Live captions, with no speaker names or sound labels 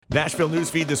Nashville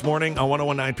Newsfeed this morning on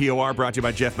 1019 POR, brought to you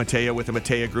by Jeff Matea with the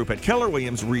Matea Group at Keller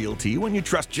Williams Realty. When you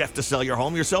trust Jeff to sell your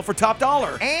home, yourself for top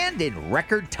dollar. And in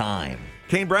record time.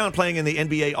 Kane Brown playing in the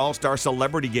NBA All-Star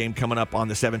Celebrity Game coming up on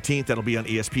the 17th. That'll be on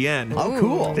ESPN. Oh,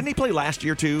 cool. Didn't he play last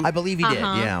year, too? I believe he did,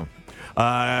 yeah.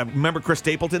 Remember Chris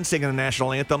Stapleton singing the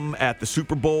national anthem at the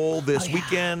Super Bowl this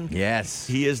weekend? Yes.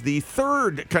 He is the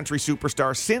third country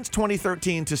superstar since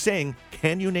 2013 to sing.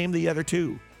 Can you name the other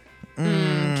two?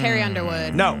 Carrie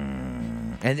Underwood. No.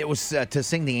 And it was to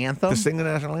sing the anthem? To sing the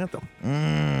national anthem.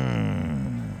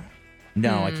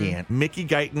 No, I can't. Mickey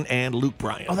Guyton and Luke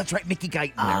Bryan. Oh, that's right, Mickey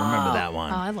Guyton. I remember that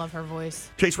one. Oh, I love her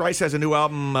voice. Chase Rice has a new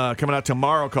album coming out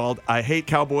tomorrow called I Hate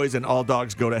Cowboys and All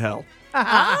Dogs Go to Hell.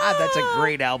 That's a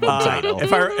great album title.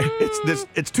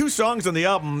 It's two songs on the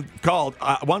album called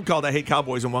one called I Hate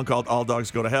Cowboys and one called All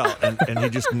Dogs Go to Hell, and he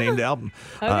just named the album.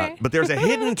 Okay. But there's a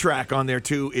hidden track on there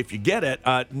too. If you get it,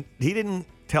 he didn't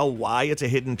tell why it's a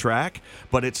hidden track,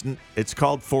 but it's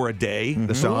called For a Day,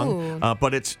 the song.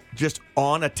 But it's just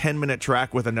on a 10-minute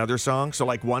track with another song. So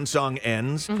like one song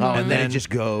ends, and then it just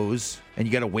goes, and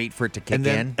you got to wait for it to kick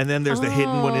in. And then there's the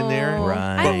hidden one in there.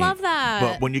 Right. I love that.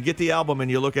 But when you get the album and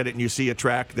you look at it and you see a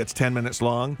track that's 10 minutes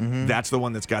long, that's the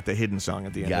one that's got the hidden song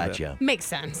at the end of it. Gotcha. Makes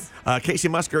sense. Casey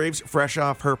Musgraves, fresh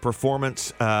off her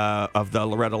performance of the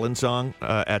Loretta Lynn song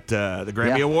at the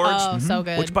Grammy Awards. Oh, so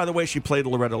good. Which, by the way, she played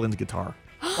Loretta Lynn's guitar.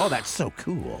 Oh, that's so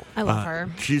cool. I love her.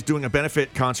 She's doing a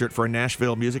benefit concert for a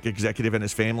Nashville music executive and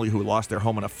his family who lost their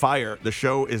home in a fire. The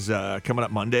show is coming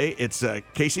up Monday. It's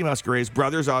Casey Musgraves,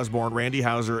 Brothers Osborne, Randy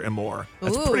Houser, and more.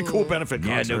 That's a pretty cool benefit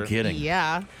concert. Yeah, no kidding.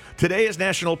 Yeah. Today is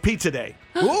National Pizza Day.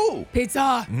 Ooh.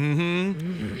 Pizza.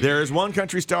 There is one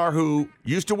country star who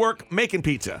used to work making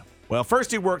pizza. Well,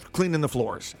 first he worked cleaning the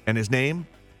floors, and his name,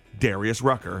 Darius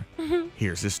Rucker.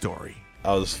 Here's his story.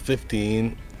 I was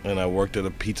 15 and I worked at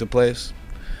a pizza place.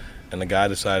 And the guy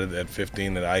decided at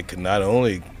 15 that I could not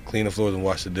only clean the floors and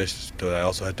wash the dishes, but I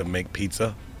also had to make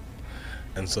pizza.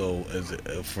 And so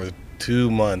for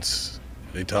 2 months,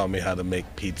 they taught me how to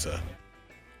make pizza.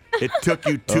 It took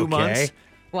you 2 months,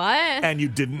 What? and you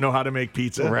didn't know how to make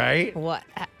pizza? Right? What?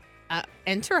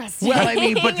 Interesting. Well, I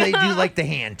mean, but they do like the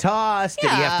hand toss.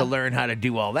 Did he have to Yeah. learn how to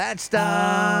do all that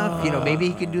stuff? Maybe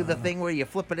he can do the thing where you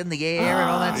flip it in the air and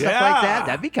all that stuff Yeah. like that.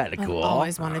 That'd be kind of cool.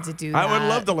 Always wanted to do that. I would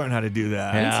love to learn how to do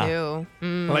that. Yeah. too.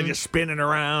 Like just spinning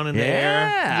around in the Yeah. air.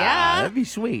 Yeah. That'd be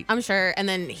sweet. I'm sure. And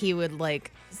then he would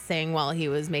like sing while he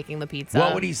was making the pizza.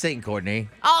 What would he sing, Courtney?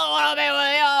 I want to be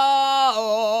with you.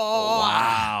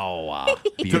 Wow.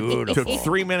 Beautiful. Took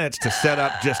 3 minutes to set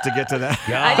up just to get to that.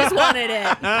 I just wanted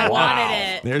it. I wanted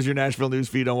it. There's your Nashville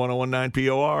Newsfeed on 1019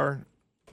 POR.